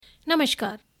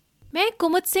नमस्कार, मैं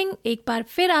कुमुद सिंह एक बार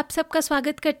फिर आप सबका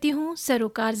स्वागत करती हूँ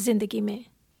सरोकार जिंदगी में।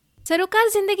 सरोकार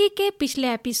जिंदगी के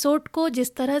पिछले एपिसोड को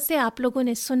जिस तरह से आप लोगों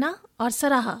ने सुना और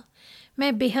सराहा,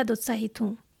 मैं बेहद उत्साहित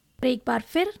हूँ। एक बार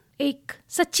फिर एक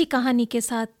सच्ची कहानी के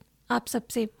साथ आप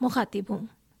सबसे मुखातिब हूँ।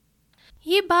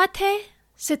 ये बात है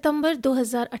सितंबर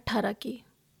 2018 की।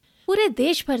 पूरे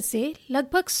देश भर से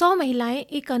लगभग 100 महिलाएं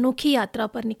एक अनोखी यात्रा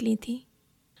पर निकली थीं।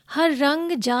 हर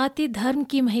रंग, जाति, धर्म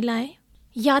की महिलाएं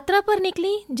यात्रा पर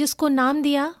निकली, जिसको नाम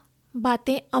दिया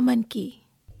बातें अमन की।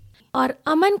 और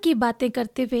अमन की बातें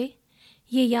करते हुए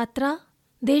ये यात्रा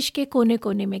देश के कोने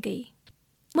कोने में गई।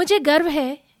 मुझे गर्व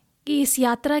है कि इस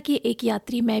यात्रा की एक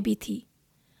यात्री मैं भी थी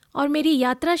और मेरी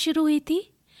यात्रा शुरू हुई थी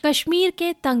कश्मीर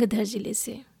के तंगधर जिले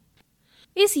से।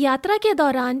 इस यात्रा के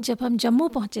दौरान जब हम जम्मू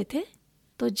पहुंचे थे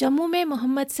तो जम्मू में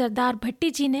मोहम्मद सरदार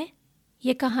भट्टी जी ने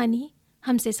ये कहानी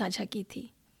हमसे साझा की थी।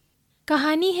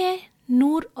 कहानी है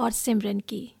नूर और सिमरन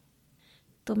की।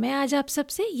 तो मैं आज आप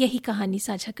सबसे यही कहानी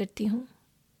साझा करती हूँ।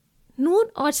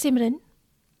 नूर और सिमरन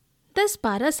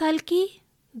 10-12 साल की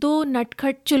दो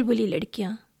नटखट चुलबुली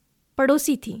लड़कियाँ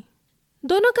पड़ोसी थीं।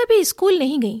 दोनों कभी स्कूल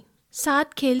नहीं गईं,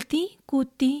 साथ खेलती,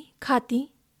 कूदती, खाती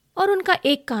और उनका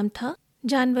एक काम था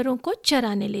जानवरों को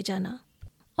चराने ले जाना,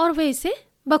 और वे इसे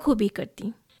बखूबी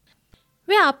करती।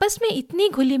 वे आपस में इतनी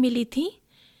घुली मिली थीं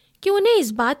कि उन्हें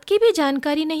इस बात की भी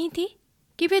जानकारी नहीं थी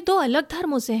कि वे दो अलग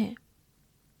धर्मों से हैं।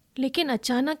 लेकिन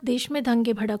अचानक देश में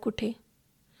दंगे भड़क उठे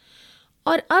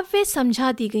और अब वे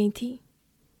समझा दी गई थी।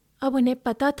 अब उन्हें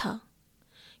पता था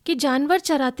कि जानवर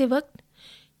चराते वक्त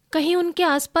कहीं उनके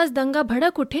आसपास दंगा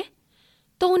भड़क उठे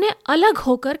तो उन्हें अलग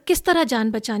होकर किस तरह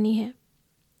जान बचानी है।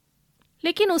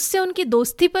 लेकिन उससे उनकी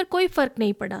दोस्ती पर कोई फर्क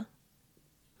नहीं पड़ा।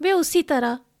 वे उसी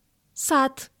तरह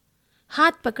साथ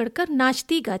हाथ पकड़कर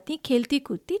नाचती, गाती, खेलती,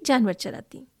 कूदती, जानवर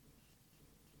चराती।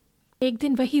 एक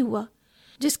दिन वही हुआ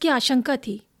जिसकी आशंका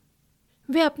थी।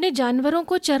 वे अपने जानवरों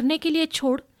को चरने के लिए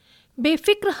छोड़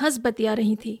बेफिक्र हंस बतिया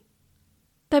रही थी।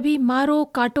 तभी मारो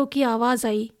काटो की आवाज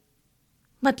आई।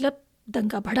 मतलब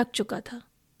दंगा भड़क चुका था।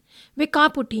 वे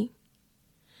कांप उठी।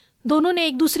 दोनों ने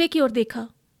एक दूसरे की ओर देखा।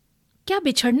 क्या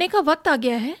बिछड़ने का वक्त आ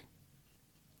गया है?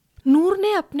 नूर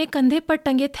ने अपने कंधे पर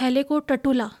टंगे थैले को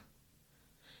टटोला।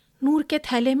 नूर के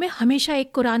थैले में हमेशा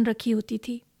एक कुरान रखी होती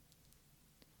थी।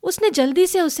 उसने जल्दी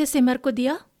से उसे सिमर को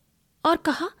दिया और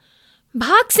कहा,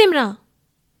 भाग सिमरा।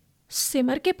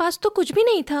 सिमर के पास तो कुछ भी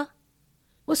नहीं था।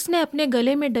 उसने अपने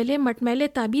गले में डले मटमैले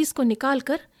ताबीज को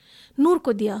निकालकर नूर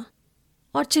को दिया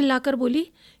और चिल्लाकर बोली,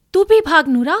 तू भी भाग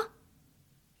नूरा।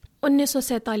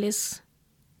 1947,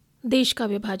 देश का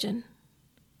विभाजन।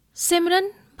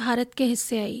 सिमरन भारत के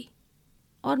हिस्से आई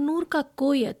और नूर का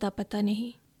कोई अता पता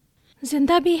नहीं।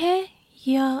 जिंदा भी है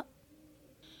या।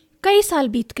 कई साल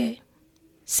बीत गए।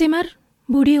 सिमर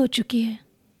बूढ़ी हो चुकी है,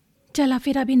 चला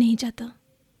फिरा भी नहीं जाता।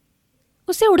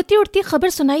 उसे उड़ती उड़ती खबर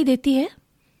सुनाई देती है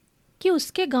कि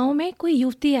उसके गांव में कोई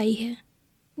युवती आई है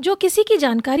जो किसी की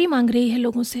जानकारी मांग रही है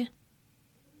लोगों से।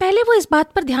 पहले वो इस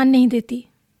बात पर ध्यान नहीं देती,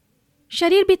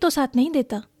 शरीर भी तो साथ नहीं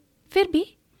देता। फिर भी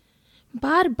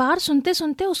बार बार सुनते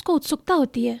सुनते उसको उत्सुकता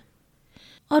होती है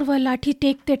और वह लाठी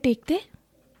टेकते टेकते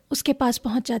उसके पास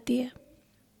पहुंच जाती है।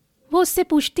 वो उससे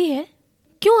पूछती है,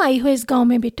 क्यों आई हो इस गांव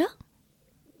में बेटा?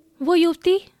 वो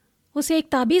युवती उसे एक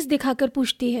ताबीज़ दिखाकर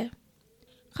पूछती है,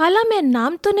 खाला मैं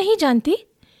नाम तो नहीं जानती,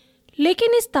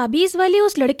 लेकिन इस ताबीज़ वाली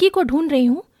उस लड़की को ढूंढ रही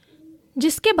हूँ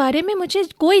जिसके बारे में मुझे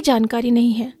कोई जानकारी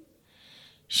नहीं है।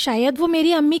 शायद वो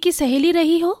मेरी अम्मी की सहेली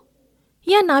रही हो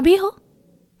या ना भी हो,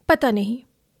 पता नहीं।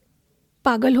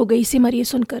 पागल हो गई सिमर ये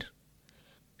सुनकर।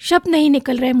 शब्द नहीं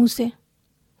निकल रहे मुंह से।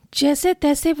 जैसे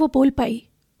तैसे वो बोल पाई,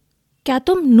 क्या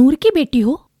तुम नूर की बेटी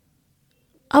हो?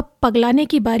 अब पगलाने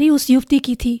की बारी उस युवती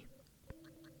की थी।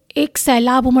 एक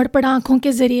सैलाब उमड़ पड़ा आंखों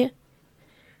के जरिए।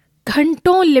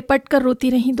 घंटों लिपट कर रोती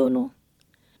रहीं दोनों।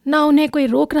 ना उन्हें कोई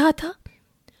रोक रहा था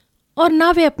और ना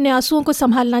वे अपने आंसुओं को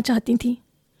संभालना चाहती थीं।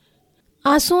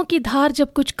 आंसुओं की धार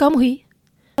जब कुछ कम हुई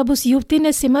तब उस युवती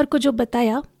ने सिमर को जो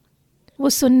बताया वो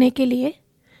सुनने के लिए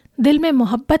दिल में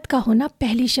मोहब्बत का होना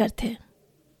पहली शर्त है।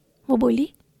 वो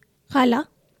बोली, खाला,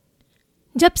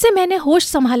 जब से मैंने होश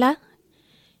संभाला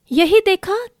यही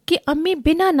देखा कि अम्मी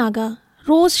बिना नागा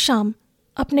रोज शाम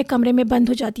अपने कमरे में बंद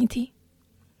हो जाती थी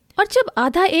और जब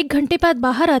आधा 1 घंटे बाद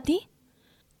बाहर आती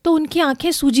तो उनकी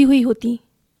आंखें सूजी हुई होती।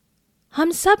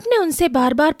 हम सब ने उनसे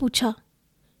बार बार पूछा,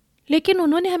 लेकिन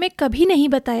उन्होंने हमें कभी नहीं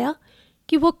बताया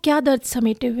कि वो क्या दर्द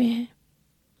समेटे हुए हैं।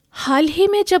 हाल ही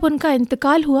में जब उनका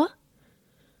इंतकाल हुआ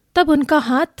तब उनका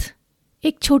हाथ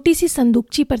एक छोटी सी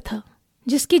संदूकची पर था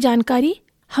जिसकी जानकारी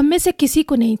हम में से किसी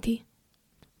को नहीं थी।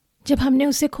 जब हमने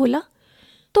उसे खोला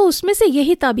तो उसमें से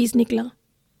यही ताबीज़ निकला।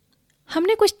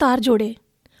 हमने कुछ तार जोड़े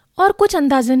और कुछ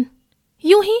अंदाज़न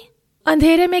यूं ही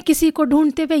अंधेरे में किसी को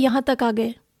ढूंढते हुए यहाँ तक आ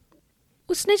गए।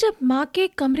 उसने जब माँ के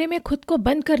कमरे में खुद को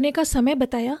बंद करने का समय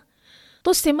बताया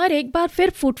तो सिमर एक बार फिर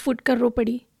फूट फूट कर रो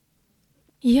पड़ी।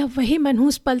 यह वही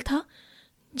मनहूस पल था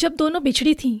जब दोनों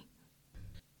बिछड़ी थीं।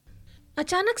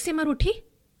 अचानक सिमर उठी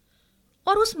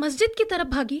और उस मस्जिद की तरफ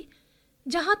भागी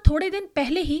जहां थोड़े दिन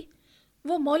पहले ही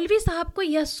वो मौलवी साहब को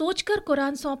यह सोचकर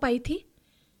कुरान सौंप आई थी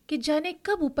कि जाने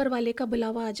कब ऊपर वाले का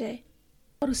बुलावा आ जाए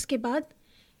और उसके बाद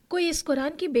कोई इस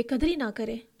कुरान की बेकदरी ना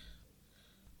करे।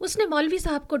 उसने मौलवी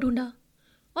साहब को ढूंढा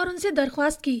और उनसे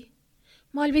दरख्वास्त की,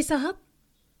 मौलवी साहब,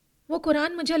 वो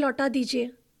कुरान मुझे लौटा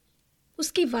दीजिए,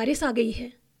 उसकी वारिस आ गई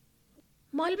है।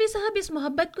 मौलवी साहब इस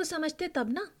मोहब्बत को समझते तब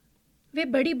ना। वे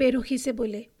बड़ी बेरुखी से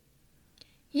बोले,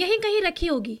 यहीं कहीं रखी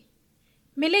होगी,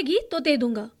 मिलेगी तो दे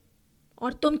दूंगा।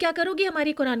 और तुम क्या करोगी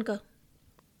हमारी कुरान का?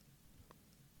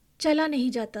 चला नहीं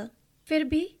जाता। फिर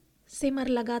भी सिमर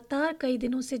लगातार कई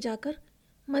दिनों से जाकर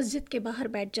मस्जिद के बाहर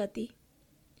बैठ जाती,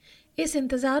 इस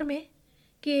इंतज़ार में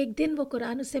कि एक दिन वो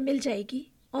कुरान उसे मिल जाएगी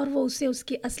और वो उसे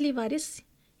उसकी असली वारिस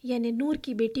यानी नूर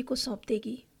की बेटी को सौंप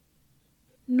देगी।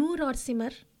 नूर और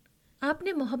सिमर,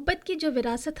 आपने मोहब्बत की जो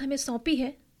विरासत हमें सौंपी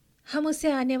है, हम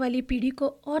उसे आने वाली पीढ़ी को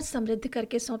और समृद्ध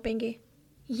करके सौंपेंगे,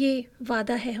 ये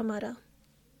वादा है हमारा।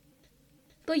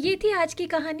 तो ये थी आज की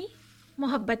कहानी,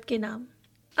 मोहब्बत के नाम।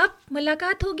 अब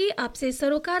मुलाकात होगी आपसे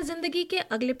सरोकार ज़िंदगी के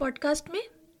अगले पॉडकास्ट में।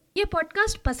 ये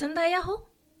पॉडकास्ट पसंद आया हो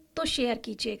तो शेयर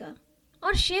कीजिएगा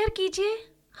और शेयर कीजिए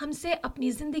हमसे अपनी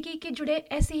ज़िंदगी के जुड़े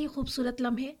ऐसे ही खूबसूरत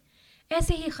लम्हे,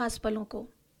 ऐसे ही ख़ास पलों को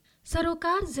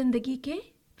सरोकार ज़िंदगी के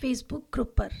फेसबुक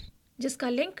ग्रुप पर, जिसका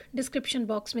लिंक डिस्क्रिप्शन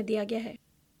बॉक्स में दिया गया है।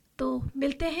 तो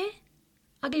मिलते हैं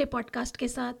अगले पॉडकास्ट के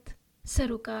साथ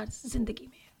सरोकार ज़िंदगी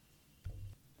में।